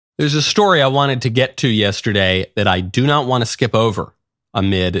There's a story I wanted to get to yesterday that I do not want to skip over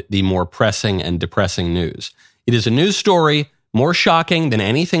amid the more pressing and depressing news. It is a news story more shocking than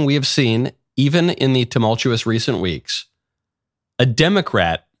anything we have seen, even in the tumultuous recent weeks. A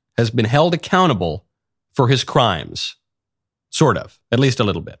Democrat has been held accountable for his crimes. Sort of, at least a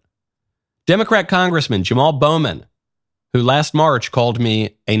little bit. Democrat Congressman Jamal Bowman, who last March called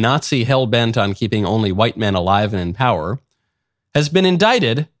me a Nazi hell-bent on keeping only white men alive and in power, has been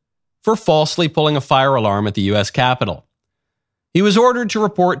indicted for falsely pulling a fire alarm at the U.S. Capitol. He was ordered to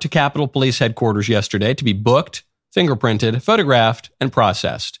report to Capitol Police headquarters yesterday to be booked, fingerprinted, photographed, and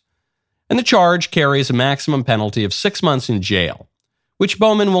processed. And the charge carries a maximum penalty of 6 months in jail, which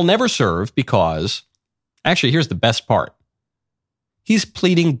Bowman will never serve because, actually, here's the best part. He's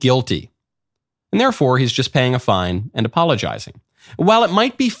pleading guilty, and therefore he's just paying a fine and apologizing. While it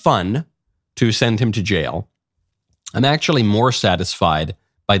might be fun to send him to jail, I'm actually more satisfied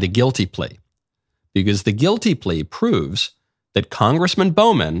by the guilty plea, because the guilty plea proves that Congressman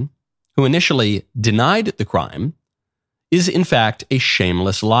Bowman, who initially denied the crime, is in fact a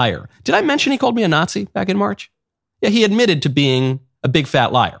shameless liar. Did I mention he called me a Nazi back in March? Yeah, he admitted to being a big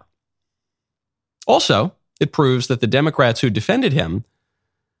fat liar. Also, it proves that the Democrats who defended him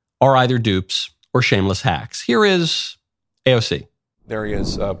are either dupes or shameless hacks. Here is AOC. There he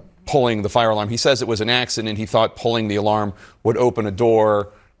is pulling the fire alarm. He says it was an accident. He thought pulling the alarm would open a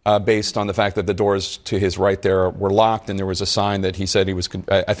door based on the fact that the doors to his right there were locked, and there was a sign that he said he was,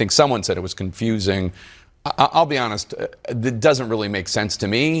 I think someone said it was confusing. I'll be honest, it doesn't really make sense to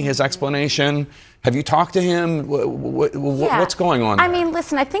me, his explanation. Have you talked to him? What's going on there? I mean,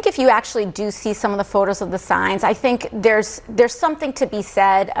 listen, I think if you actually do see some of the photos of the signs, I think there's something to be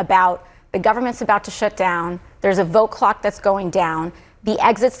said about the government's about to shut down. There's a vote clock that's going down. The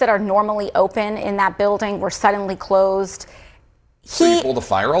exits that are normally open in that building were suddenly closed. So you pulled the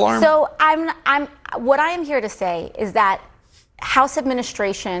fire alarm? So what I am here to say is that House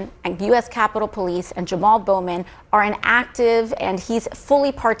administration and U.S. Capitol Police and Jamal Bowman are an active, and he's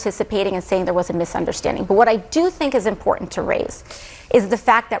fully participating in saying there was a misunderstanding. But what I do think is important to raise is the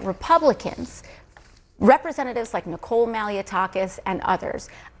fact that Republicans, representatives like Nicole Malliotakis and others,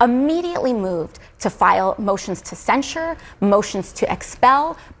 immediately moved to file motions to censure, motions to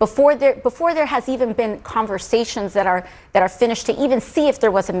expel, before there has even been conversations that are finished to even see if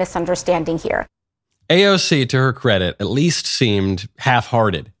there was a misunderstanding here. AOC, to her credit, at least seemed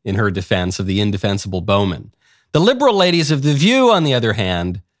half-hearted in her defense of the indefensible Bowman. The liberal ladies of The View, on the other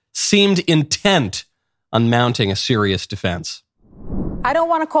hand, seemed intent on mounting a serious defense. I don't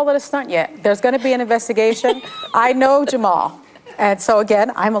want to call it a stunt yet. There's going to be an investigation. I know Jamal. And so,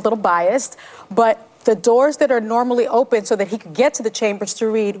 again, I'm a little biased. But the doors that are normally open so that he could get to the chambers to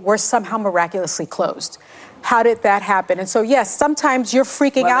read were somehow miraculously closed. How did that happen? And so, yes, sometimes you're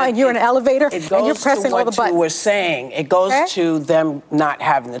freaking out and you're in an elevator and you're pressing all the buttons. It goes to what you were saying. It goes to them not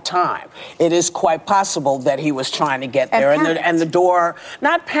having the time. It is quite possible that he was trying to get there and the door,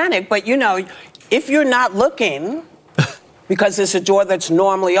 not panic, but, you know, if you're not looking, because it's a door that's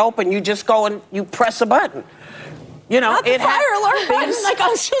normally open, you just go and you press a button. You know, not the fire alarm button. Like,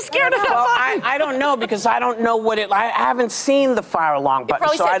 I'm so scared of that button. I don't know, because I don't know what I haven't seen the fire alarm button,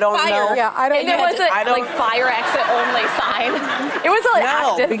 so I don't know. Yeah, I don't know. There was a fire exit only sign. It was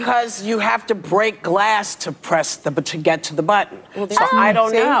active. No, because you have to break glass to get to the button. So I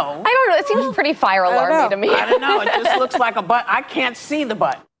don't know. I don't know. It seems pretty fire alarmy to me. I don't know. It just looks like a button. I can't see the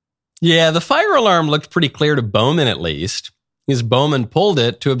button. Yeah, the fire alarm looked pretty clear to Bowman, at least, because Bowman pulled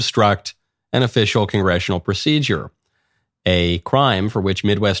it to obstruct an official congressional procedure, a crime for which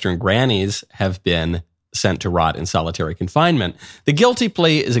Midwestern grannies have been sent to rot in solitary confinement. The guilty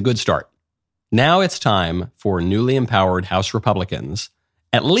plea is a good start. Now it's time for newly empowered House Republicans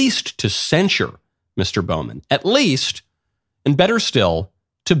at least to censure Mr. Bowman, at least, and better still,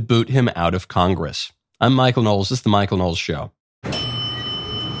 to boot him out of Congress. I'm Michael Knowles. This is The Michael Knowles Show.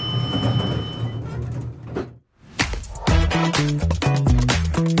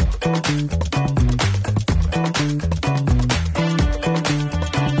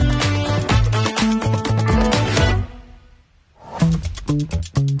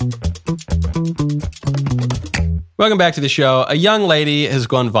 Welcome back to the show. A young lady has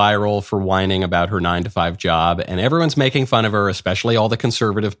gone viral for whining about her 9-to-5 job, and everyone's making fun of her, especially all the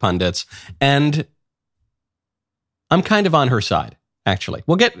conservative pundits. And I'm kind of on her side, actually.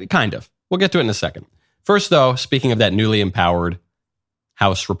 We'll get to it in a second. First, though, speaking of that newly empowered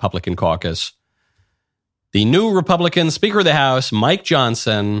House Republican caucus, the new Republican Speaker of the House, Mike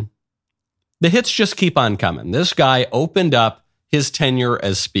Johnson, the hits just keep on coming. This guy opened up his tenure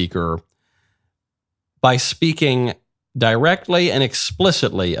as Speaker by speaking directly and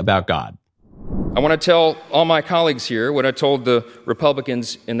explicitly about God. I want to tell all my colleagues here what I told the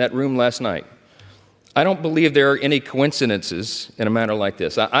Republicans in that room last night. I don't believe there are any coincidences in a matter like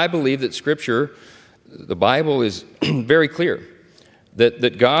this. I believe that Scripture, the Bible, is very clear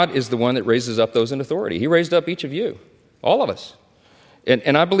that God is the one that raises up those in authority. He raised up each of you, all of us.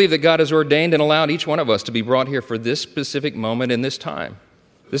 And I believe that God has ordained and allowed each one of us to be brought here for this specific moment in this time.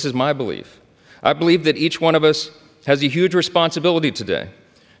 This is my belief. I believe that each one of us has a huge responsibility today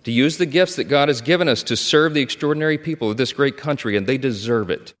to use the gifts that God has given us to serve the extraordinary people of this great country, and they deserve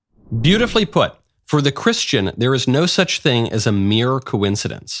it. Beautifully put. For the Christian, there is no such thing as a mere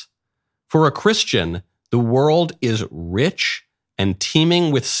coincidence. For a Christian, the world is rich and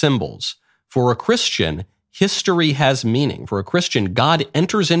teeming with symbols. For a Christian, history has meaning. For a Christian, God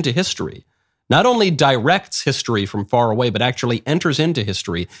enters into history, not only directs history from far away, but actually enters into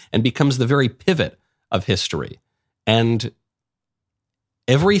history and becomes the very pivot of history. And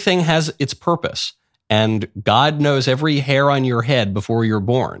everything has its purpose, and God knows every hair on your head before you're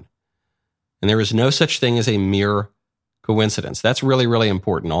born. And there is no such thing as a mere coincidence. That's really, really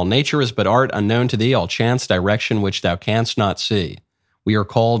important. All nature is but art unknown to thee, all chance, direction, which thou canst not see. We are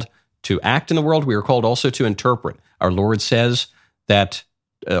called to act in the world. We are called also to interpret. Our Lord says that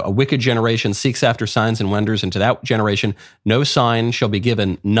a wicked generation seeks after signs and wonders, and to that generation no sign shall be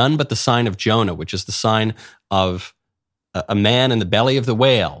given, none but the sign of Jonah, which is the sign of a man in the belly of the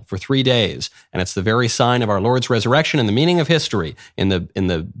whale for 3 days. And it's the very sign of our Lord's resurrection and the meaning of history in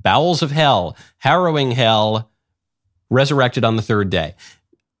the bowels of hell, harrowing hell, resurrected on the third day.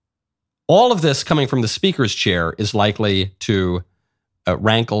 All of this coming from the speaker's chair is likely to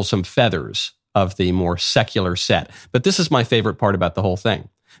rankle some feathers of the more secular set. But this is my favorite part about the whole thing,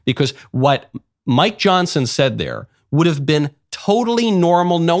 because what Mike Johnson said there would have been totally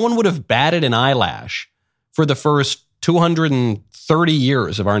normal. No one would have batted an eyelash for the first 230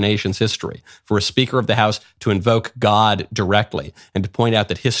 years of our nation's history, for a Speaker of the House to invoke God directly and to point out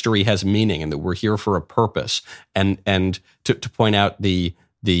that history has meaning and that we're here for a purpose, and to point out the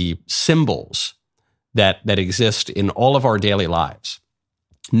symbols that exist in all of our daily lives.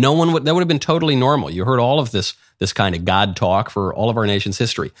 That would have been totally normal. You heard all of this kind of God talk for all of our nation's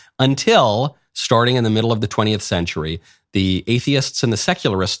history until, starting in the middle of the 20th century, the atheists and the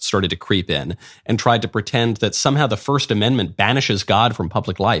secularists started to creep in and tried to pretend that somehow the First Amendment banishes God from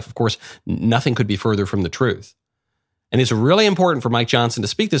public life. Of course, nothing could be further from the truth. And it's really important for Mike Johnson to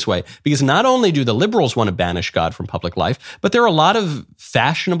speak this way, because not only do the liberals want to banish God from public life, but there are a lot of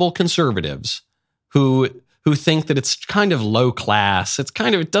fashionable conservatives who think that it's kind of low class. It's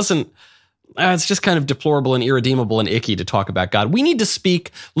just kind of deplorable and irredeemable and icky to talk about God. We need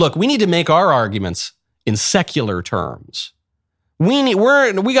to make our arguments in secular terms. We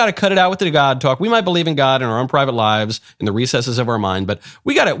got to cut it out with the God talk. We might believe in God in our own private lives, in the recesses of our mind, but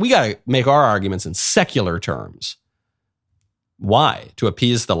we got to make our arguments in secular terms. Why? To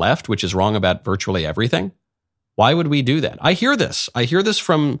appease the left, which is wrong about virtually everything? Why would we do that? I hear this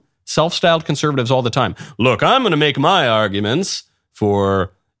from self-styled conservatives all the time. Look, I'm going to make my arguments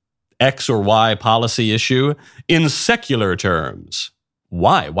for X or Y policy issue in secular terms.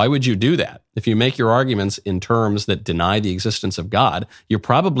 Why? Why would you do that? If you make your arguments in terms that deny the existence of God, you're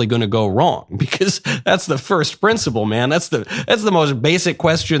probably going to go wrong, because that's the first principle, man. That's the most basic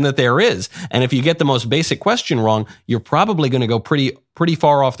question that there is. And if you get the most basic question wrong, you're probably going to go pretty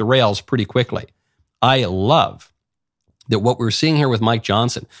far off the rails pretty quickly. I love that what we're seeing here with Mike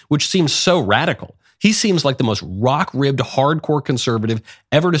Johnson, which seems so radical. He seems like the most rock-ribbed, hardcore conservative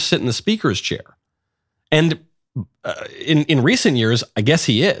ever to sit in the speaker's chair. And in recent years, I guess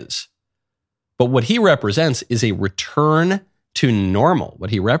he is. But what he represents is a return to normal. What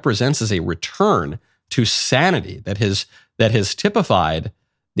he represents is a return to sanity that has typified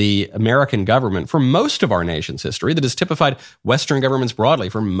the American government for most of our nation's history, that has typified Western governments broadly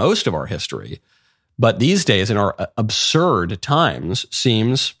for most of our history. But these days, in our absurd times,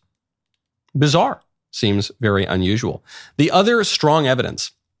 seems bizarre, seems very unusual. The other strong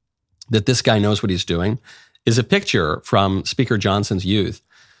evidence that this guy knows what he's doing is a picture from Speaker Johnson's youth,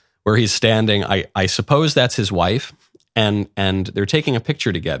 where he's standing. I suppose that's his wife, and they're taking a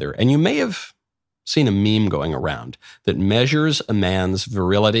picture together. And you may have seen a meme going around that measures a man's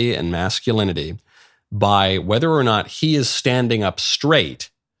virility and masculinity by whether or not he is standing up straight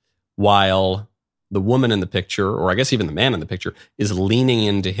while the woman in the picture, or I guess even the man in the picture, is leaning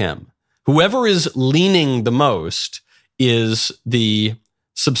into him. Whoever is leaning the most is the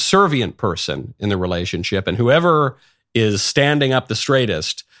subservient person in the relationship, and whoever is standing up the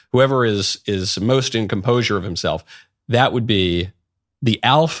straightest, whoever is most in composure of himself, that would be the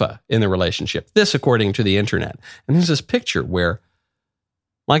alpha in the relationship. This, according to the internet. And there's this picture where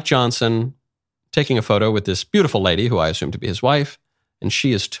Mike Johnson taking a photo with this beautiful lady who I assume to be his wife, and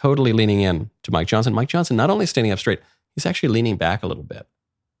she is totally leaning in to Mike Johnson. Mike Johnson not only standing up straight, he's actually leaning back a little bit.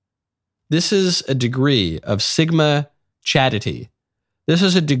 This is a degree of sigma chatity. This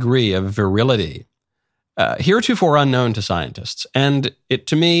is a degree of virility heretofore unknown to scientists. And it,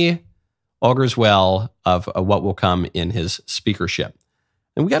 to me, augurs well of what will come in his speakership.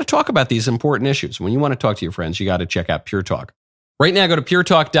 And we got to talk about these important issues. When you want to talk to your friends, you got to check out Pure Talk. Right now, go to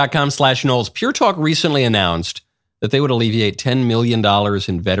puretalk.com/Knowles. Pure Talk recently announced that they would alleviate $10 million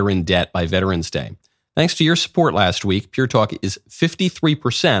in veteran debt by Veterans Day. Thanks to your support last week, Pure Talk is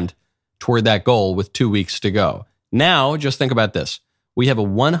 53% toward that goal with 2 weeks to go. Now, just think about this. We have a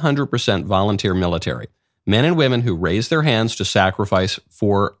 100% volunteer military, men and women who raise their hands to sacrifice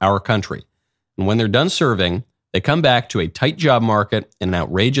for our country. And when they're done serving, they come back to a tight job market and an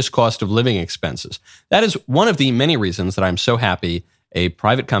outrageous cost of living expenses. That is one of the many reasons that I'm so happy a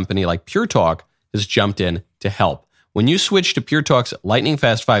private company like Pure Talk has jumped in to help. When you switch to Pure Talk's lightning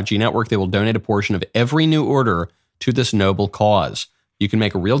fast 5G network, they will donate a portion of every new order to this noble cause. You can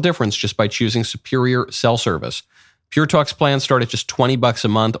make a real difference just by choosing superior cell service. Pure Talk's plans start at just $20 a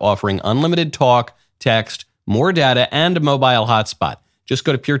month, offering unlimited talk, text, more data, and a mobile hotspot. Just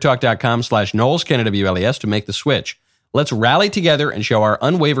go to puretalk.com/Knowles, KNWLES, to make the switch. Let's rally together and show our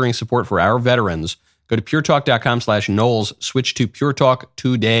unwavering support for our veterans. Go to puretalk.com/Knowles. Switch to Pure Talk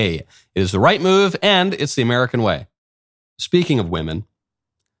today. It is the right move, and it's the American way. Speaking of women,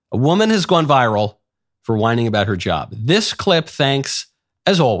 a woman has gone viral for whining about her job. This clip, thanks,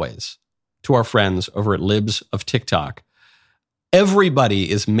 as always, to our friends over at Libs of TikTok.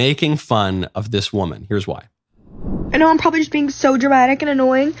 Everybody is making fun of this woman. Here's why. I know I'm probably just being so dramatic and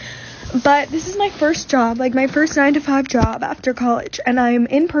annoying, but this is my first job, like my first 9-to-5 job after college, and I'm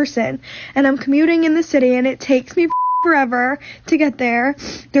in person, and I'm commuting in the city, and it takes me forever to get there.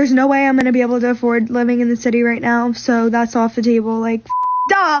 There's no way I'm going to be able to afford living in the city right now, so that's off the table. Like,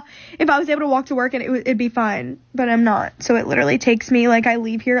 duh! If I was able to walk to work, and it'd be fine, but I'm not. So it literally takes me, like, I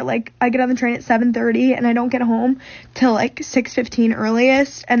leave here, like, I get on the train at 7:30, and I don't get home till, like, 6:15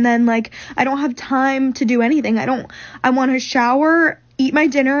 earliest, and then, like, I don't have time to do anything. I want to shower, eat my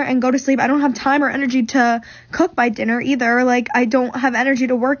dinner, and go to sleep. I don't have time or energy to cook my dinner either. Like, I don't have energy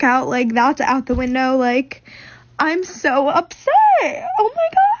to work out. Like, that's out the window. Like, I'm so upset. Oh my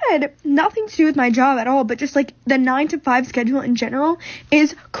God. Nothing to do with my job at all, but just like the 9-to-5 schedule in general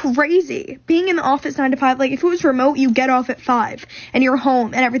is crazy. Being in the office 9 to 5, like if it was remote, you get off at 5 and you're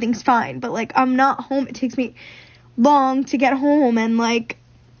home and everything's fine. But like I'm not home. It takes me long to get home, and like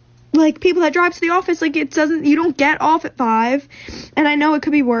people that drive to the office, like you don't get off at 5. And I know it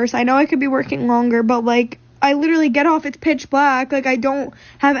could be worse. I know I could be working longer, but like I literally get off, it's pitch black, like I don't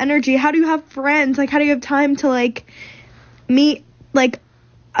have energy. How do you have friends? Like how do you have time to like meet like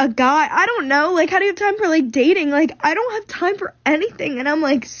a guy? I don't know. Like how do you have time for like dating? Like I don't have time for anything, and I'm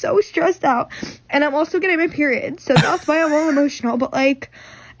like so stressed out, and I'm also getting my period, so that's why I'm all emotional. But like,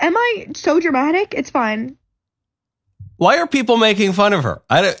 am I so dramatic? It's fine. Why are people making fun of her?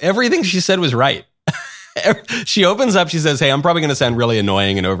 Everything she said was right. She opens up, she says, hey, I'm probably going to sound really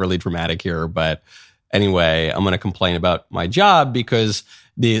annoying and overly dramatic here, but anyway, I'm going to complain about my job because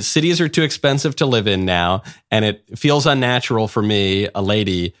the cities are too expensive to live in now, and it feels unnatural for me, a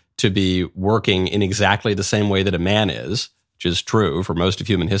lady, to be working in exactly the same way that a man is, which is true for most of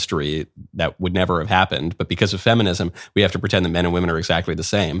human history. That would never have happened. But because of feminism, we have to pretend that men and women are exactly the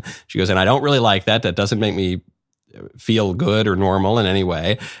same. She goes, and I don't really like that. That doesn't make me feel good or normal in any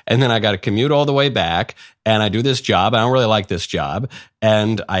way. And then I got to commute all the way back, and I do this job. I don't really like this job,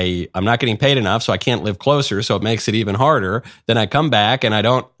 and I'm not getting paid enough, so I can't live closer, so it makes it even harder. Then I come back, and I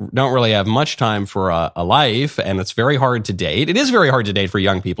don't really have much time for a life, and it's very hard to date. It is very hard to date for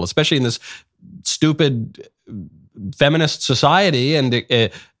young people, especially in this stupid feminist society and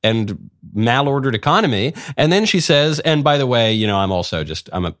malordered economy. And then she says, and by the way, you know, I'm also just,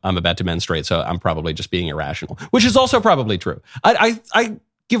 I'm about to menstruate, so I'm probably just being irrational, which is also probably true. I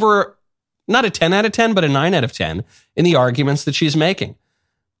give her not a 10 out of 10, but a 9 out of 10 in the arguments that she's making.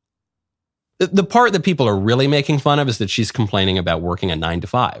 The part that people are really making fun of is that she's complaining about working a 9 to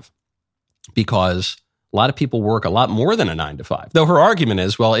 5, because a lot of people work a lot more than a 9 to 5. Though her argument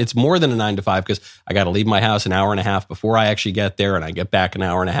is, well, it's more than a 9 to 5 because I got to leave my house an hour and a half before I actually get there, and I get back an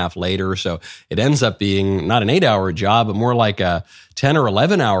hour and a half later. So it ends up being not an 8-hour job, but more like a 10 or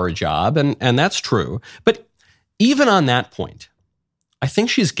 11-hour job. And that's true. But even on that point, I think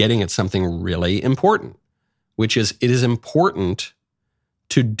she's getting at something really important, which is it is important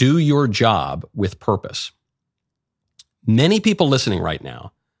to do your job with purpose. Many people listening right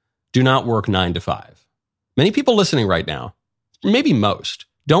now do not work 9 to 5. Many people listening right now, maybe most,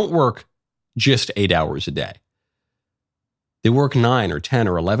 don't work just 8 hours a day. They work 9 or 10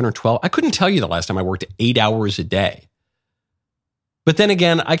 or 11 or 12. I couldn't tell you the last time I worked 8 hours a day. But then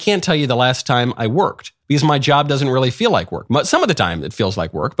again, I can't tell you the last time I worked because my job doesn't really feel like work. Some of the time it feels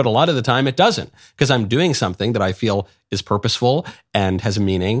like work, but a lot of the time it doesn't because I'm doing something that I feel is purposeful and has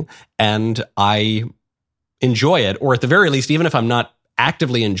meaning and I enjoy it. Or at the very least, even if I'm not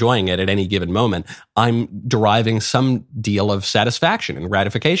actively enjoying it at any given moment, I'm deriving some deal of satisfaction and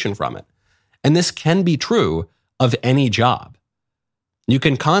gratification from it. And this can be true of any job. You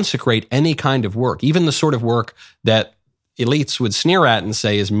can consecrate any kind of work, even the sort of work that elites would sneer at and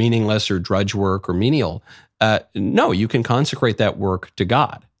say is meaningless or drudge work or menial. No, you can consecrate that work to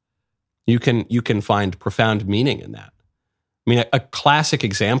God. You can find profound meaning in that. I mean, a classic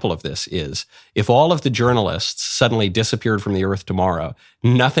example of this is if all of the journalists suddenly disappeared from the earth tomorrow,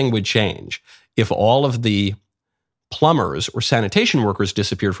 nothing would change. If all of the plumbers or sanitation workers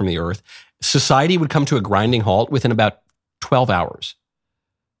disappeared from the earth, society would come to a grinding halt within about 12 hours.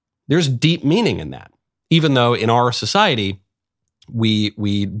 There's deep meaning in that, even though in our society, we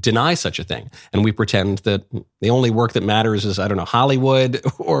deny such a thing. And we pretend that the only work that matters is, I don't know, Hollywood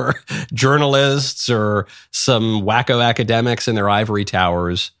or journalists or some wacko academics in their ivory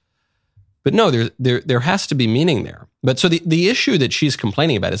towers. But no, there has to be meaning there. But so the issue that she's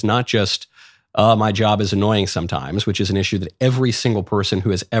complaining about is not just, my job is annoying sometimes, which is an issue that every single person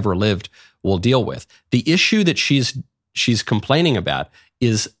who has ever lived will deal with. The issue that she's complaining about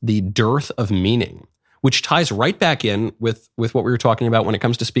is the dearth of meaning, which ties right back in with what we were talking about when it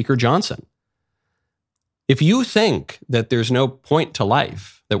comes to Speaker Johnson. If you think that there's no point to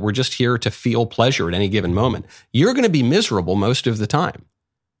life, that we're just here to feel pleasure at any given moment, you're going to be miserable most of the time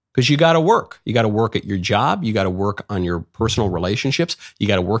because you got to work. You got to work at your job. You got to work on your personal relationships. You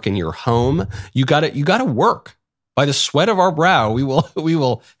got to work in your home. You got to work. By the sweat of our brow, we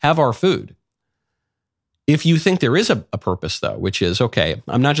will have our food. If you think there is a purpose, though, which is, okay,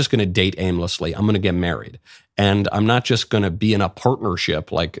 I'm not just going to date aimlessly, I'm going to get married. And I'm not just going to be in a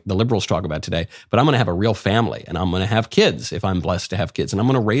partnership like the liberals talk about today, but I'm going to have a real family and I'm going to have kids if I'm blessed to have kids. And I'm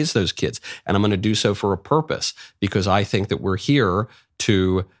going to raise those kids and I'm going to do so for a purpose because I think that we're here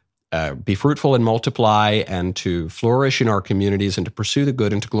to be fruitful and multiply and to flourish in our communities and to pursue the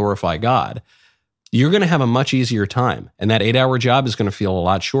good and to glorify God. You're going to have a much easier time. And that 8-hour job is going to feel a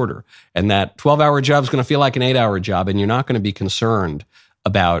lot shorter. And that 12-hour job is going to feel like an 8-hour job. And you're not going to be concerned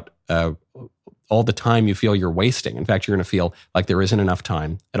about all the time you feel you're wasting. In fact, you're going to feel like there isn't enough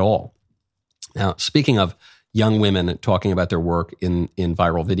time at all. Now, speaking of young women talking about their work in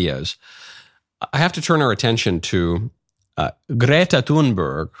viral videos, I have to turn our attention to Greta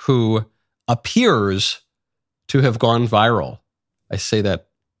Thunberg, who appears to have gone viral. I say that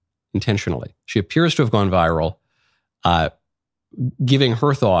intentionally. She appears to have gone viral, giving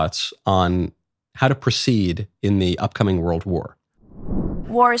her thoughts on how to proceed in the upcoming world war.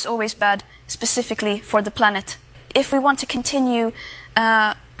 War is always bad, specifically for the planet. If we want to continue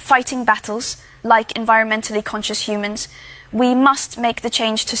fighting battles like environmentally conscious humans, we must make the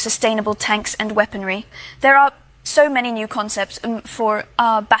change to sustainable tanks and weaponry. There are so many new concepts for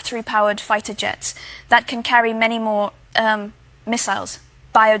battery-powered fighter jets that can carry many more missiles.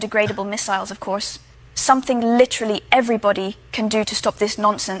 Biodegradable missiles, of course. Something literally everybody can do to stop this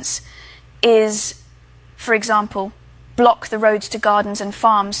nonsense is, for example, block the roads to gardens and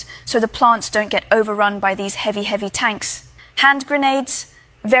farms so the plants don't get overrun by these heavy, heavy tanks. Hand grenades,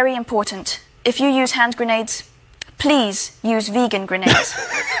 very important. If you use hand grenades, please use vegan grenades.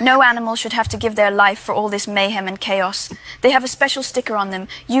 No animal should have to give their life for all this mayhem and chaos. They have a special sticker on them.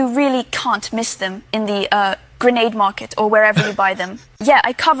 You really can't miss them in the grenade market or wherever you buy them. Yeah,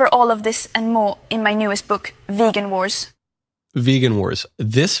 I cover all of this and more in my newest book, Vegan Wars. Vegan Wars.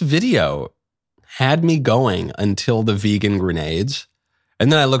 This video had me going until the vegan grenades.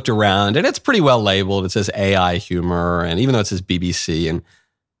 And then I looked around and it's pretty well labeled. It says AI humor. And even though it says BBC, and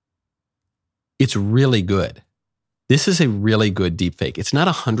it's really good. This is a really good deepfake. It's not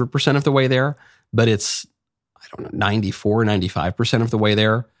 100% of the way there, but it's, I don't know, 94, 95% of the way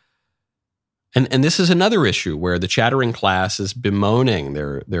there. And this is another issue where the chattering class is bemoaning,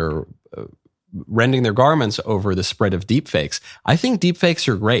 they're rending their garments over the spread of deepfakes. I think deepfakes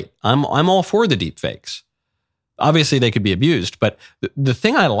are great. I'm all for the deepfakes. Obviously, they could be abused, but the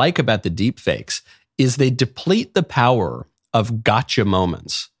thing I like about the deepfakes is they deplete the power of gotcha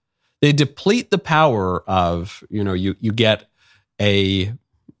moments. They deplete the power of, you get a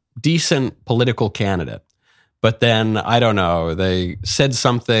decent political candidate, But then, I don't know, they said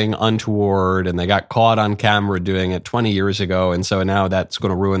something untoward and they got caught on camera doing it 20 years ago. And so now that's going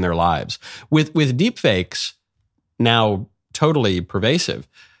to ruin their lives. With deepfakes now totally pervasive,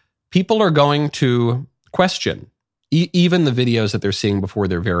 people are going to question even the videos that they're seeing before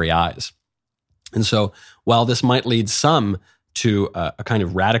their very eyes. And so while this might lead some to a kind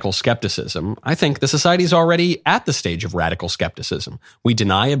of radical skepticism, I think the society is already at the stage of radical skepticism. We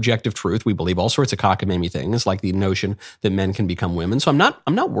deny objective truth. We believe all sorts of cockamamie things, like the notion that men can become women. So I'm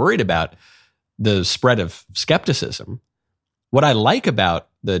not worried about the spread of skepticism. What I like about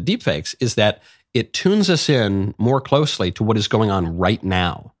the deepfakes is that it tunes us in more closely to what is going on right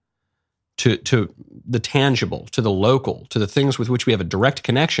now, to the tangible, to the local, to the things with which we have a direct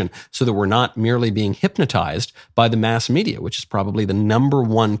connection, so that we're not merely being hypnotized by the mass media, which is probably the number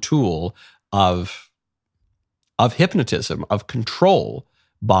one tool of hypnotism, of control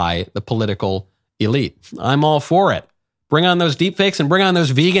by the political elite. I'm all for it. Bring on those deepfakes and bring on those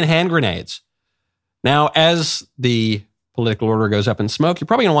vegan hand grenades. Now, as the political order goes up in smoke, you're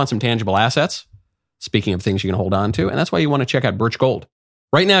probably going to want some tangible assets. Speaking of things you can hold on to, and that's why you want to check out Birch Gold.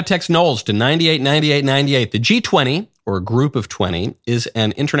 Right now, text Knowles to 989898. The G20, or Group of 20, is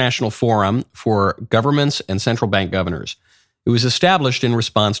an international forum for governments and central bank governors. It was established in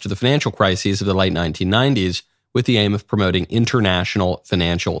response to the financial crises of the late 1990s with the aim of promoting international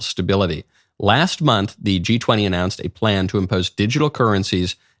financial stability. Last month, the G20 announced a plan to impose digital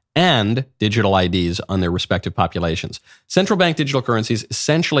currencies and digital IDs on their respective populations. Central bank digital currencies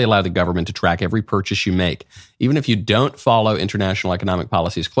essentially allow the government to track every purchase you make. Even if you don't follow international economic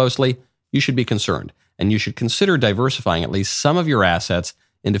policies closely, you should be concerned. And you should consider diversifying at least some of your assets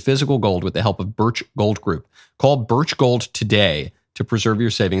into physical gold with the help of Birch Gold Group. Call Birch Gold today to preserve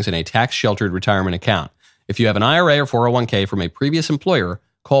your savings in a tax-sheltered retirement account. If you have an IRA or 401k from a previous employer,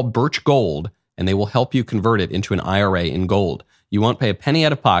 call Birch Gold and they will help you convert it into an IRA in gold. You won't pay a penny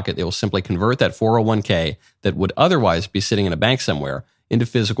out of pocket. They will simply convert that 401k that would otherwise be sitting in a bank somewhere into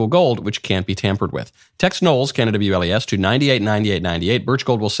physical gold, which can't be tampered with. Text Knowles, Canada WLES, to 989898. Birch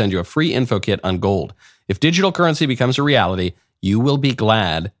Gold will send you a free info kit on gold. If digital currency becomes a reality, you will be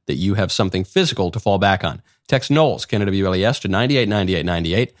glad that you have something physical to fall back on. Text Knowles, Canada WLES, to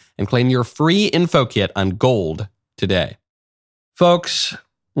 989898 and claim your free info kit on gold today. Folks,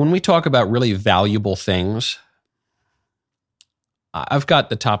 when we talk about really valuable things, I've got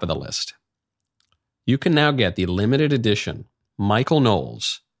the top of the list. You can now get the limited edition Michael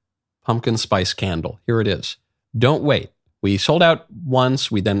Knowles pumpkin spice candle. Here it is. Don't wait. We sold out once.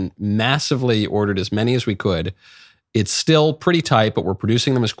 We then massively ordered as many as we could. It's still pretty tight, but we're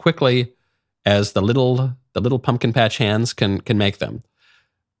producing them as quickly as the little pumpkin patch hands can make them.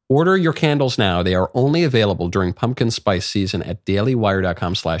 Order your candles now. They are only available during pumpkin spice season at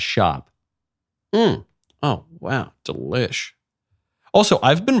dailywire.com/shop. Oh, wow. Delish. Also,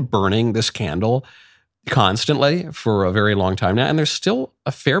 I've been burning this candle constantly for a very long time now, and there's still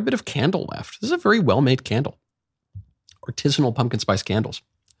a fair bit of candle left. This is a very well-made candle. Artisanal pumpkin spice candles.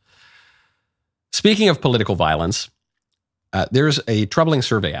 Speaking of political violence, there's a troubling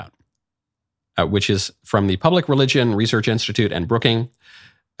survey out, which is from the Public Religion Research Institute and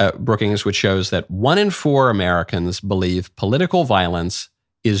Brookings, which shows that 1 in 4 Americans believe political violence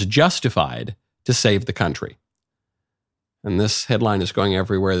is justified to save the country. And this headline is going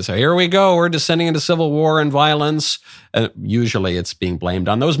everywhere. They say, here we go, we're descending into civil war and violence. Usually it's being blamed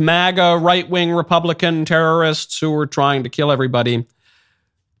on those MAGA right-wing Republican terrorists who are trying to kill everybody.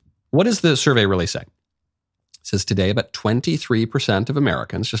 What does the survey really say? It says today about 23% of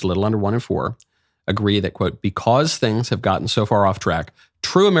Americans, just a little under 1 in 4, agree that, quote, because things have gotten so far off track,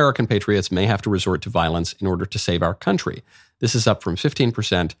 true American patriots may have to resort to violence in order to save our country. This is up from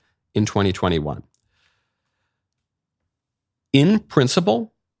 15% in 2021. In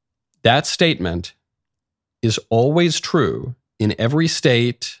principle, that statement is always true in every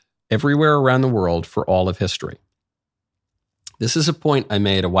state, everywhere around the world for all of history. This is a point I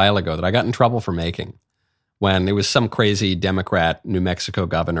made a while ago that I got in trouble for making when it was some crazy Democrat New Mexico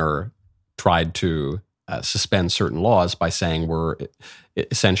governor tried to suspend certain laws by saying we're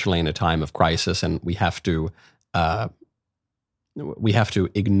essentially in a time of crisis and we have to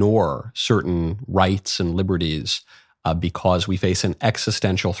ignore certain rights and liberties because we face an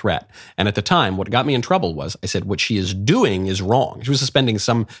existential threat. And at the time, what got me in trouble was I said, what she is doing is wrong. She was suspending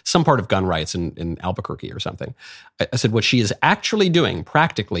some part of gun rights in Albuquerque or something. I said, what she is actually doing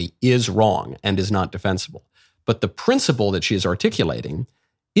practically is wrong and is not defensible. But the principle that she is articulating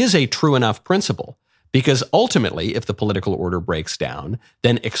is a true enough principle, because ultimately, if the political order breaks down,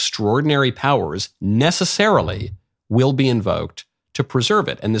 then extraordinary powers necessarily will be invoked to preserve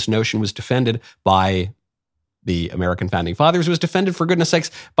it. And this notion was defended by the American founding fathers. It was defended, for goodness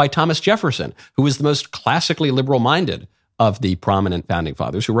sakes, by Thomas Jefferson, who was the most classically liberal-minded of the prominent founding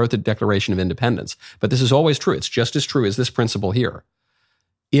fathers, who wrote the Declaration of Independence. But this is always true. It's just as true as this principle here.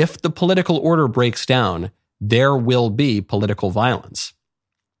 If the political order breaks down, there will be political violence.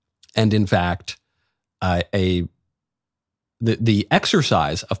 And in fact, the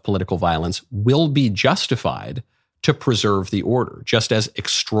exercise of political violence will be justified to preserve the order, just as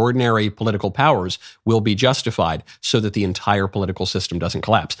extraordinary political powers will be justified so that the entire political system doesn't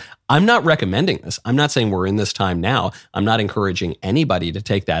collapse. I'm not recommending this. I'm not saying we're in this time now. I'm not encouraging anybody to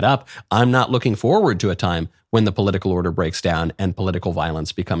take that up. I'm not looking forward to a time when the political order breaks down and political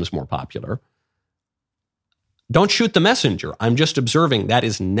violence becomes more popular. Don't shoot the messenger. I'm just observing that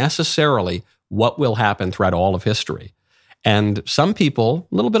is necessarily what will happen throughout all of history. And some people,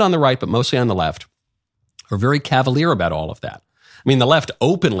 a little bit on the right, but mostly on the left, are very cavalier about all of that. I mean, the left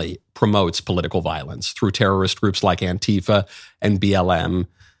openly promotes political violence through terrorist groups like Antifa and BLM,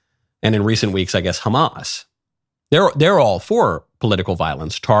 and in recent weeks, I guess, Hamas. They're all for political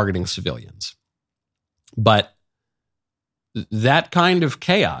violence targeting civilians. But that kind of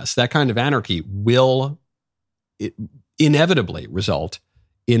chaos, that kind of anarchy will inevitably result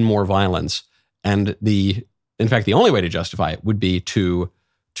in more violence. And in fact, the only way to justify it would be to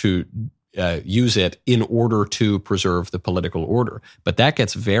use it in order to preserve the political order. But that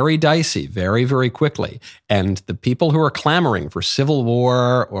gets very dicey very, very quickly. And the people who are clamoring for civil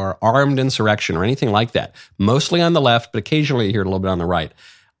war or armed insurrection or anything like that, mostly on the left, but occasionally you hear it a little bit on the right,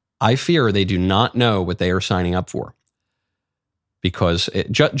 I fear they do not know what they are signing up for. Because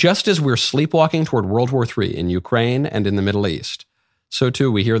just as we're sleepwalking toward World War III in Ukraine and in the Middle East, so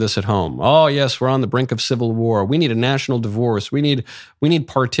too we hear this at home. Oh, yes, we're on the brink of civil war. We need a national divorce. We need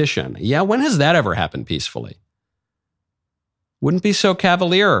partition. Yeah, when has that ever happened peacefully? Wouldn't be so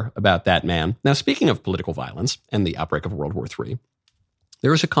cavalier about that, man. Now, speaking of political violence and the outbreak of World War III,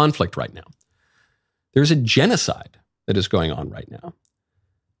 there is a conflict right now. There's a genocide that is going on right now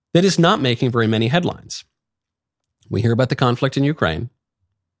that is not making very many headlines. We hear about the conflict in Ukraine.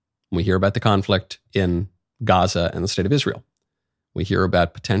 We hear about the conflict in Gaza and the state of Israel. We hear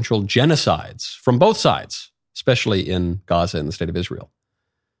about potential genocides from both sides, especially in Gaza and the state of Israel.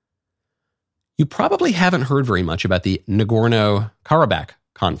 You probably haven't heard very much about the Nagorno-Karabakh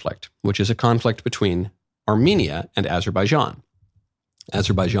conflict, which is a conflict between Armenia and Azerbaijan.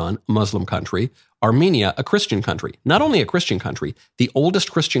 Azerbaijan, a Muslim country, Armenia, a Christian country. Not only a Christian country, the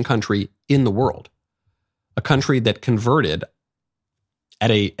oldest Christian country in the world. A country that converted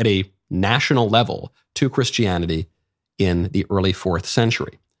at a national level to Christianity in the early 4th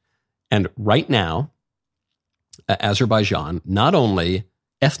century. And right now, Azerbaijan not only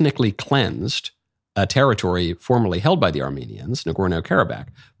ethnically cleansed a territory formerly held by the Armenians, Nagorno-Karabakh,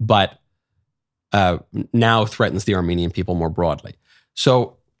 but now threatens the Armenian people more broadly.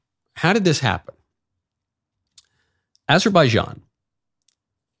 So how did this happen? Azerbaijan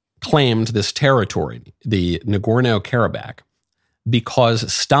claimed this territory, the Nagorno-Karabakh,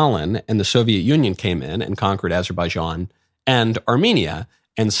 because Stalin and the Soviet Union came in and conquered Azerbaijan and Armenia,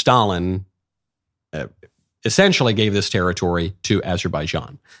 and Stalin essentially gave this territory to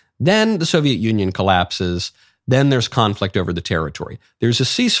Azerbaijan. Then the Soviet Union collapses. Then there's conflict over the territory. There's a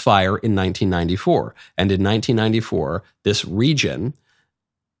ceasefire in 1994. And in 1994, this region,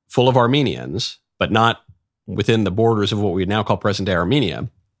 full of Armenians, but not within the borders of what we now call present-day Armenia,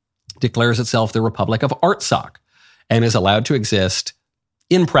 declares itself the Republic of Artsakh, and is allowed to exist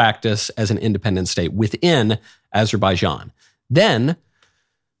in practice as an independent state within Azerbaijan. Then,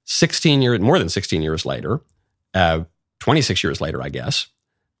 more than 16 years later, 26 years later, I guess,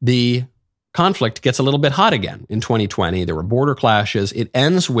 the conflict gets a little bit hot again. In 2020, there were border clashes. It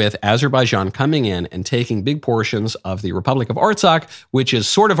ends with Azerbaijan coming in and taking big portions of the Republic of Artsakh, which is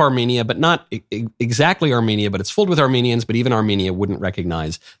sort of Armenia, but not exactly Armenia, but it's filled with Armenians, but even Armenia wouldn't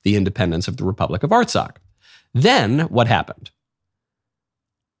recognize the independence of the Republic of Artsakh. Then, what happened?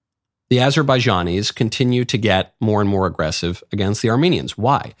 The Azerbaijanis continue to get more and more aggressive against the Armenians.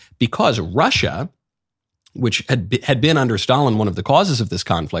 Why? Because Russia, which had been under Stalin one of the causes of this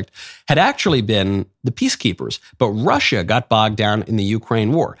conflict, had actually been the peacekeepers. But Russia got bogged down in the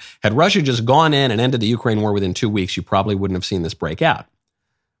Ukraine war. Had Russia just gone in and ended the Ukraine war within 2 weeks, you probably wouldn't have seen this break out,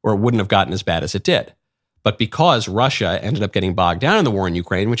 or it wouldn't have gotten as bad as it did. But because Russia ended up getting bogged down in the war in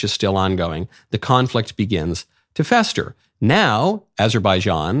Ukraine, which is still ongoing, the conflict begins to fester. Now,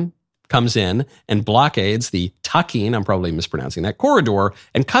 Azerbaijan comes in and blockades the Takin, I'm probably mispronouncing that, corridor,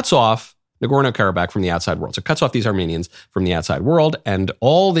 and cuts off Nagorno-Karabakh from the outside world. So it cuts off these Armenians from the outside world, and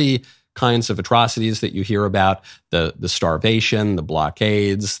all the kinds of atrocities that you hear about, the starvation, the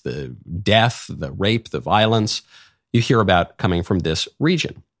blockades, the death, the rape, the violence, you hear about coming from this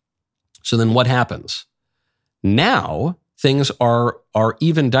region. So then what happens? Now things are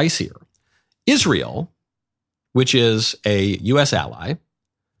even dicier. Israel, which is a U.S. ally,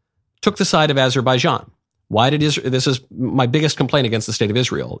 took the side of Azerbaijan. Why did Israel? This is my biggest complaint against the state of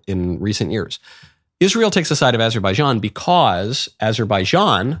Israel in recent years. Israel takes the side of Azerbaijan because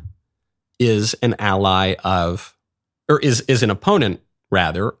Azerbaijan is an ally of, or is an opponent,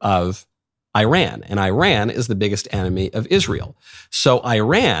 rather, of Iran. And Iran is the biggest enemy of Israel. So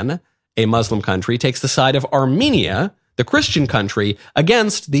Iran, a Muslim country, takes the side of Armenia, the Christian country,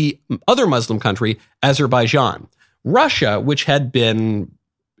 against the other Muslim country, Azerbaijan. Russia, which had been,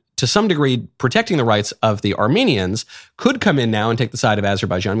 to some degree, protecting the rights of the Armenians, could come in now and take the side of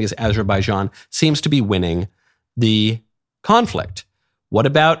Azerbaijan because Azerbaijan seems to be winning the conflict. What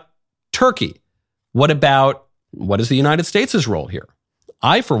about Turkey? What is the United States' role here?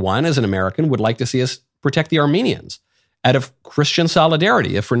 I, for one, as an American, would like to see us protect the Armenians out of Christian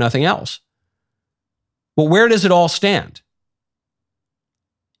solidarity, if for nothing else. But where does it all stand?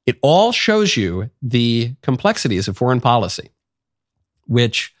 It all shows you the complexities of foreign policy,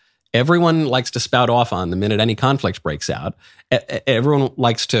 which everyone likes to spout off on the minute any conflict breaks out. Everyone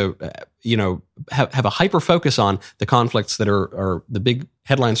likes to, have a hyper focus on the conflicts that are the big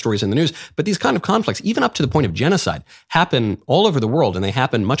headline stories in the news. But these kind of conflicts, even up to the point of genocide, happen all over the world, and they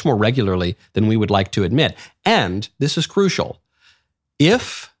happen much more regularly than we would like to admit. And this is crucial.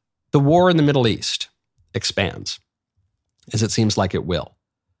 If the war in the Middle East expands, as it seems like it will,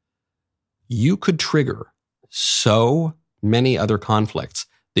 you could trigger so many other conflicts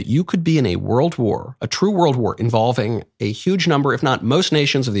that you could be in a world war, a true world war involving a huge number, if not most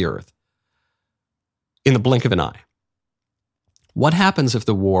nations of the earth, in the blink of an eye. What happens if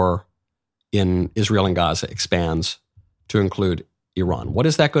the war in Israel and Gaza expands to include Iran? What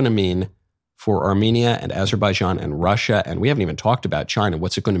is that going to mean for Armenia and Azerbaijan and Russia? And we haven't even talked about China.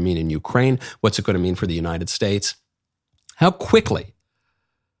 What's it going to mean in Ukraine? What's it going to mean for the United States? How quickly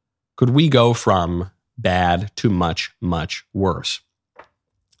could we go from bad to much, much worse?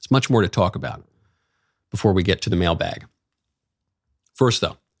 It's much more to talk about before we get to the mailbag. First,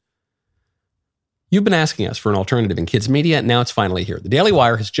 though, you've been asking us for an alternative in kids media, and now it's finally here. The Daily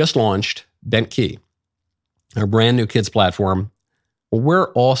Wire has just launched Bent Key, our brand new kids platform. Well,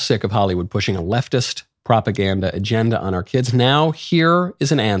 we're all sick of Hollywood pushing a leftist propaganda agenda on our kids. Now, here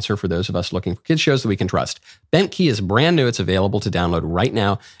is an answer for those of us looking for kids shows that we can trust. Bent Key is brand new. It's available to download right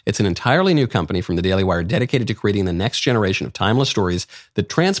now. It's an entirely new company from the Daily Wire dedicated to creating the next generation of timeless stories that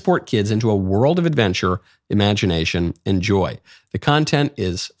transport kids into a world of adventure, imagination, and joy. The content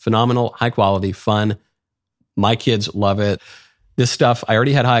is phenomenal, high quality, fun. My kids love it. This stuff, I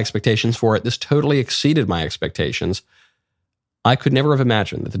already had high expectations for it. This totally exceeded my expectations. I could never have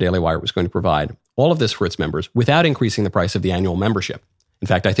imagined that the Daily Wire was going to provide all of this for its members without increasing the price of the annual membership. In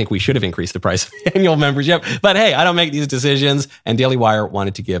fact, I think we should have increased the price of the annual membership. But hey, I don't make these decisions. And Daily Wire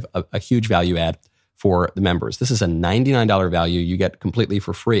wanted to give a huge value add for the members. This is a $99 value you get completely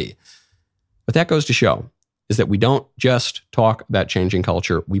for free. What that goes to show is that we don't just talk about changing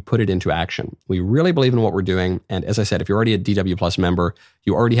culture, we put it into action. We really believe in what we're doing. And as I said, if you're already a DW Plus member,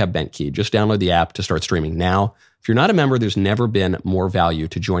 you already have Bent Key. Just download the app to start streaming now. If you're not a member, there's never been more value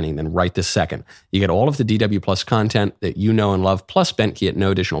to joining than right this second. You get all of the DW Plus content that you know and love, plus Bent Key at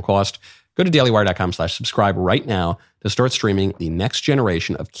no additional cost. Go to dailywire.com/subscribe right now to start streaming the next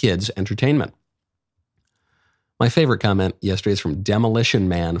generation of kids entertainment. My favorite comment yesterday is from Demolition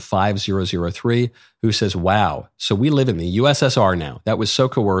Man 5003, who says, wow, so we live in the USSR now. That was so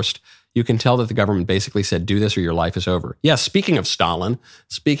coerced. You can tell that the government basically said, do this or your life is over. Yes, speaking of Stalin,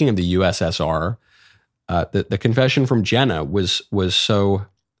 speaking of the USSR, the confession from Jenna was so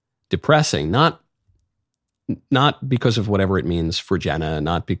depressing, not because of whatever it means for Jenna,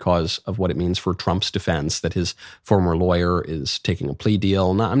 not because of what it means for Trump's defense that his former lawyer is taking a plea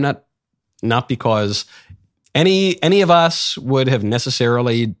deal. Not because any of us would have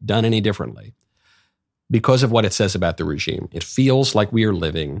necessarily done any differently, because of what it says about the regime. It feels like we are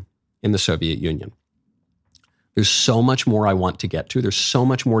living in the Soviet Union. There's so much more I want to get to. There's so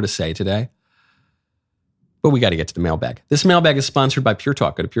much more to say today. But we got to get to the mailbag. This mailbag is sponsored by Pure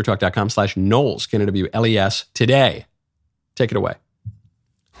Talk. Go to puretalk.com/Knowles, Knowles today. Take it away.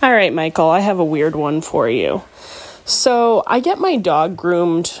 All right, Michael, I have a weird one for you. So I get my dog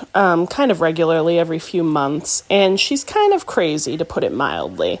groomed kind of regularly every few months, and she's kind of crazy, to put it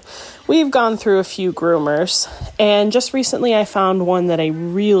mildly. We've gone through a few groomers, and just recently I found one that I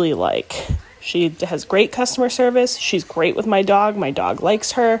really like. She has great customer service. She's great with my dog. My dog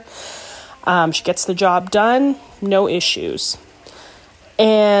likes her. She gets the job done, no issues.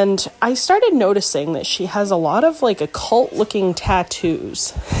 And I started noticing that she has a lot of like occult-looking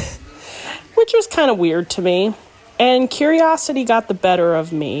tattoos, which was kind of weird to me. And curiosity got the better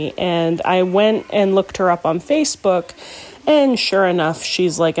of me, and I went and looked her up on Facebook, and sure enough,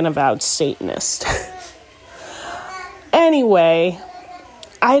 she's like an avowed Satanist. Anyway,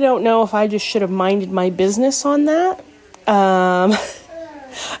 I don't know if I just should have minded my business on that. I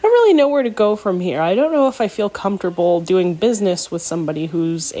don't really know where to go from here. I don't know if I feel comfortable doing business with somebody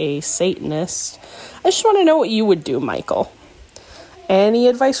who's a Satanist. I just want to know what you would do, Michael. Any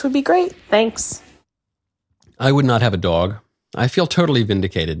advice would be great. Thanks. I would not have a dog. I feel totally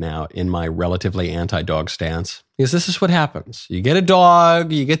vindicated now in my relatively anti-dog stance, because this is what happens. You get a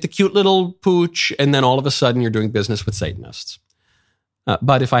dog, you get the cute little pooch, and then all of a sudden you're doing business with Satanists.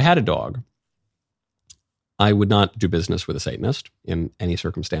 But if I had a dog, I would not do business with a Satanist in any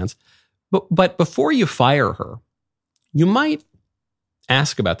circumstance. But before you fire her, you might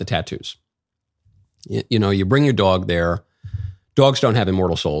ask about the tattoos. You know, you bring your dog there. Dogs don't have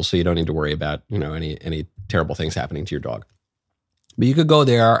immortal souls, so you don't need to worry about, you know, any terrible things happening to your dog. But you could go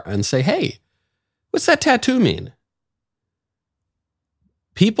there and say, hey, what's that tattoo mean?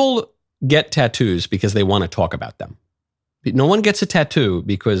 People get tattoos because they want to talk about them. No one gets a tattoo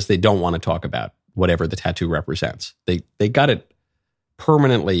because they don't want to talk about whatever the tattoo represents. They got it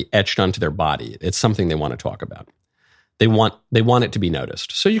permanently etched onto their body. It's something they want to talk about. They want it to be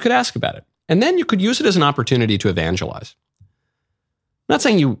noticed. So you could ask about it. And then you could use it as an opportunity to evangelize. I'm not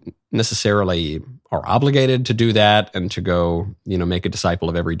saying you necessarily are obligated to do that and to go, you know, make a disciple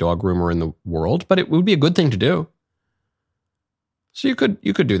of every dog groomer in the world, but it would be a good thing to do. So you could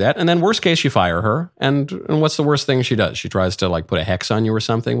do that. And then worst case, you fire her. And what's the worst thing she does? She tries to like put a hex on you or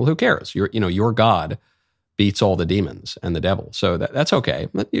something. Well, who cares? Your God beats all the demons and the devil. So that's okay.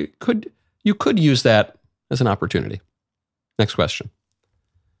 But you could use that as an opportunity. Next question.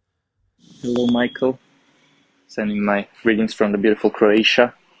 Hello, Michael. Sending my greetings from the beautiful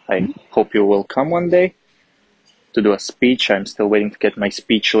Croatia. I hope you will come one day to do a speech. I'm still waiting to get my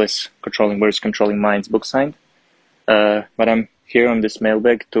Speechless Controlling Words, Controlling Minds book signed. But I'm here on this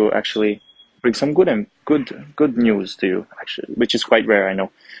mailbag to actually bring some good news to you, actually, which is quite rare, I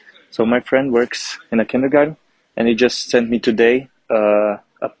know. So my friend works in a kindergarten, and he just sent me today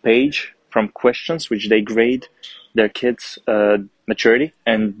a page from questions which they grade their kids' maturity.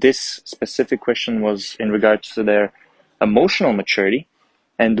 And this specific question was in regards to their emotional maturity.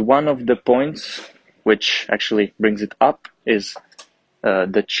 And one of the points which actually brings it up is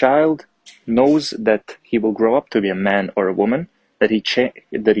the child knows that he will grow up to be a man or a woman, that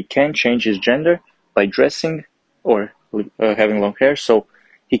he can change his gender by dressing or having long hair. So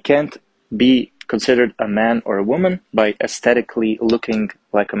he can't be considered a man or a woman by aesthetically looking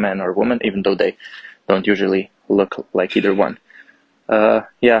like a man or a woman, even though they don't usually look like either one.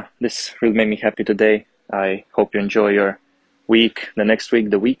 This really made me happy today. I hope you enjoy your week, the next week,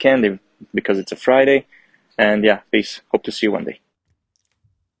 the weekend, because it's a Friday. And peace. Hope to see you one day.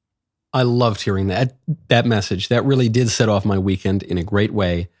 I loved hearing that message. That really did set off my weekend in a great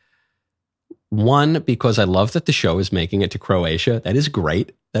way. One, because I love that the show is making it to Croatia. That is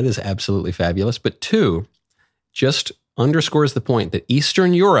great. That is absolutely fabulous. But two, just underscores the point that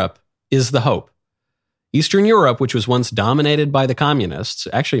Eastern Europe is the hope. Eastern Europe, which was once dominated by the communists,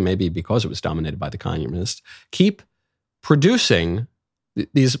 actually maybe because it was dominated by the communists, keep producing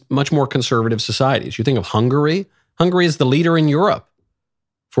these much more conservative societies. You think of Hungary. Hungary is the leader in Europe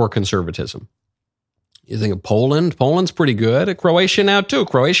for conservatism. You think of Poland. Poland's pretty good. Croatia now too.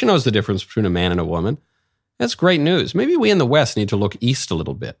 Croatia knows the difference between a man and a woman. That's great news. Maybe we in the West need to look east a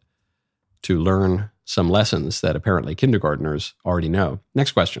little bit to learn some lessons that apparently kindergartners already know.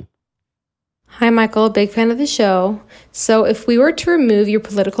 Next question. Hi, Michael. Big fan of the show. So if we were to remove your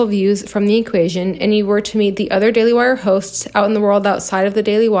political views from the equation and you were to meet the other Daily Wire hosts out in the world outside of the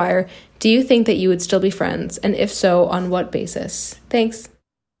Daily Wire, do you think that you would still be friends? And if so, on what basis? Thanks.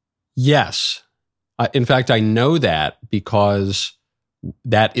 Yes. In fact, I know that because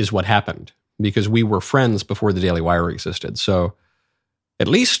that is what happened, because we were friends before the Daily Wire existed. So at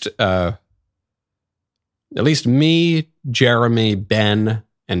least me, Jeremy, Ben,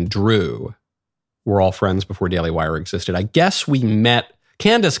 and Drew were all friends before Daily Wire existed. I guess we met,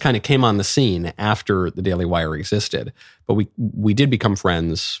 Candace kind of came on the scene after the Daily Wire existed, but we did become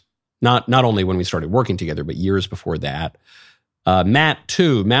friends, not only when we started working together, but years before that. Matt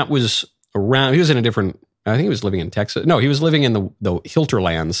too. Matt was around, he was in a different, I think he was living in Texas. No, he was living in the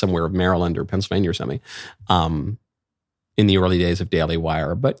Hilterland somewhere of Maryland or Pennsylvania or something, in the early days of Daily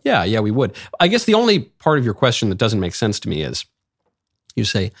Wire. But yeah, we would. I guess the only part of your question that doesn't make sense to me is, you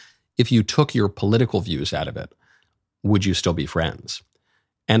say, if you took your political views out of it, would you still be friends?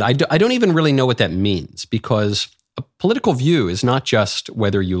 And I don't even really know what that means, because a political view is not just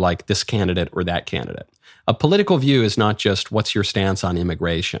whether you like this candidate or that candidate. A political view is not just what's your stance on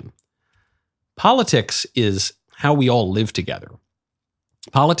immigration. Politics is how we all live together.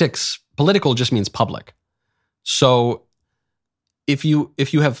 Political just means public. So if you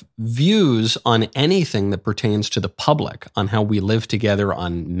have views on anything that pertains to the public, on how we live together,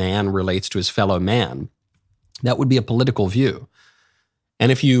 on man relates to his fellow man, that would be a political view.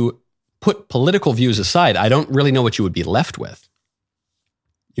 And if you put political views aside, I don't really know what you would be left with.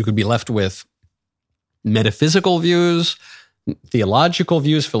 You could be left with metaphysical views, theological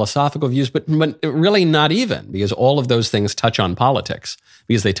views, philosophical views, but really not even, because all of those things touch on politics,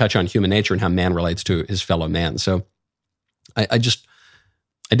 because they touch on human nature and how man relates to his fellow man. So I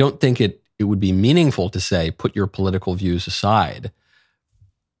don't think it would be meaningful to say, put your political views aside.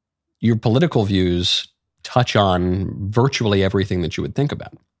 Your political views touch on virtually everything that you would think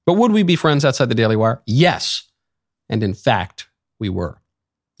about. But would we be friends outside the Daily Wire? Yes. And in fact, we were.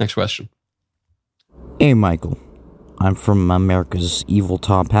 Next question. Hey, Michael. I'm from America's Evil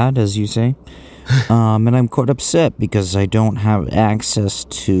Top Hat, as you say. And I'm quite upset because I don't have access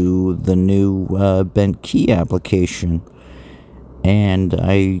to the new BentKey application. And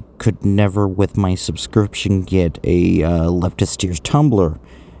I could never, with my subscription, get a Leftist Ears tumbler.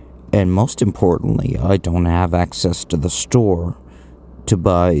 And most importantly, I don't have access to the store to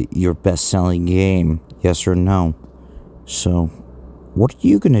buy your best-selling game, yes or no. So, what are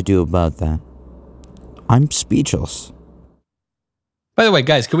you going to do about that? I'm speechless. By the way,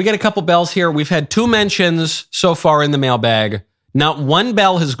 guys, can we get a couple bells here? We've had 2 mentions so far in the mailbag. Not one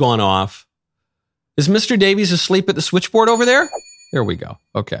bell has gone off. Is Mr. Davies asleep at the switchboard over there? There we go.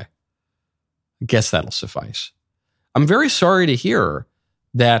 Okay. I guess that'll suffice. I'm very sorry to hear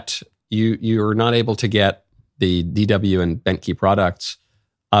that you're not able to get the DW and BentKey products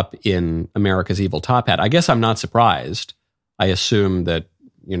up in America's Evil Top Hat. I guess I'm not surprised. I assume that,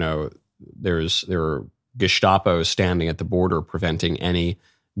 there are Gestapo standing at the border preventing any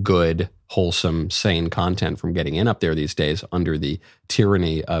good, wholesome, sane content from getting in up there these days under the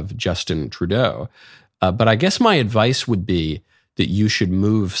tyranny of Justin Trudeau. But I guess my advice would be that you should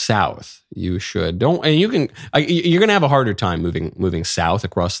move south. You should you're going to have a harder time moving south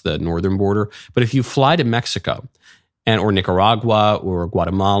across the northern border. But if you fly to Mexico or Nicaragua or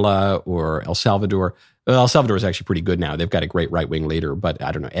Guatemala or El Salvador is actually pretty good now. They've got a great right-wing leader, but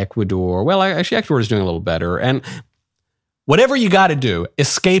I don't know, Ecuador. Well, actually Ecuador is doing a little better. And whatever you got to do,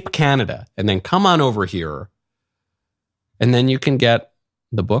 escape Canada and then come on over here. And then you can get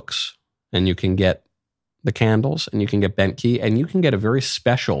the books and you can get the candles, and you can get BentKey, and you can get a very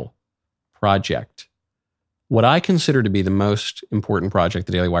special project. What I consider to be the most important project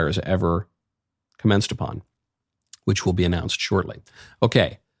the Daily Wire has ever commenced upon, which will be announced shortly.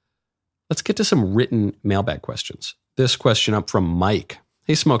 Okay, let's get to some written mailbag questions. This question up from Mike.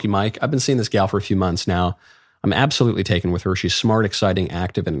 Hey, Smokey Mike. I've been seeing this gal for a few months now. I'm absolutely taken with her. She's smart, exciting,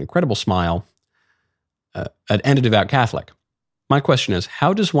 active, and an incredible smile, and a devout Catholic. My question is,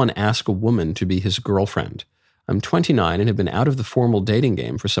 how does one ask a woman to be his girlfriend? I'm 29 and have been out of the formal dating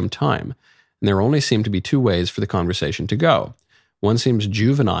game for some time, and there only seem to be 2 ways for the conversation to go. One seems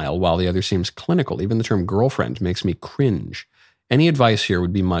juvenile, while the other seems clinical. Even the term girlfriend makes me cringe. Any advice here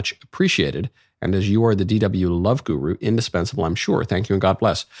would be much appreciated, and as you are the DW love guru, indispensable, I'm sure. Thank you and God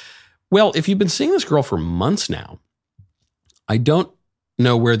bless. Well, if you've been seeing this girl for months now, I don't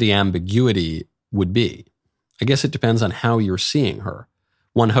know where the ambiguity would be. I guess it depends on how you're seeing her.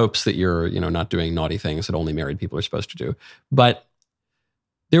 One hopes that you're, not doing naughty things that only married people are supposed to do. But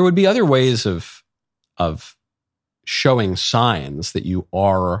there would be other ways of showing signs that you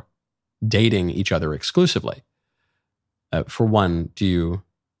are dating each other exclusively. For one, do you,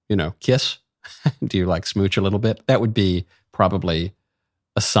 kiss? Do you smooch a little bit? That would be probably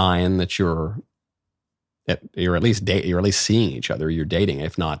a sign that you're at least seeing each other. You're dating,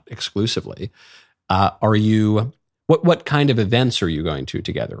 if not exclusively. What kind of events are you going to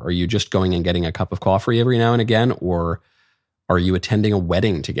together? Are you just going and getting a cup of coffee every now and again? Or are you attending a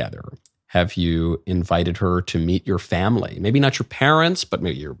wedding together? Have you invited her to meet your family? Maybe not your parents, but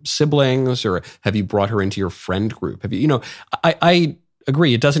maybe your siblings, or have you brought her into your friend group? Have you, I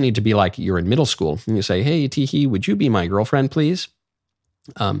agree. It doesn't need to be like you're in middle school and you say, hey, Teehee, would you be my girlfriend, please?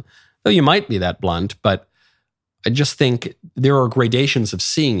 Though you might be that blunt, but I just think there are gradations of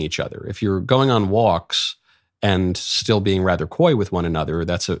seeing each other. If you're going on walks and still being rather coy with one another,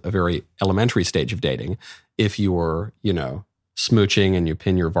 that's a very elementary stage of dating. If you're, smooching and you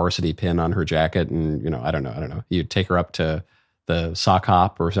pin your varsity pin on her jacket and, I don't know, you take her up to the sock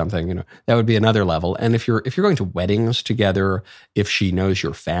hop or something, that would be another level. And if you're going to weddings together, if she knows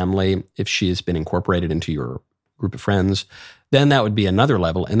your family, if she has been incorporated into your group of friends, then that would be another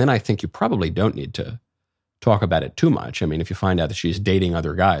level. And then I think you probably don't need to talk about it too much. I mean, if you find out that she's dating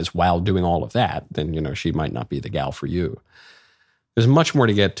other guys while doing all of that, then, she might not be the gal for you. There's much more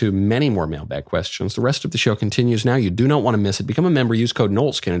to get to, many more mailbag questions. The rest of the show continues now. You do not want to miss it. Become a member. Use code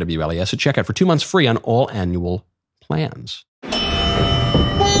Knowles, KNWLES, at checkout for 2 months free on all annual plans.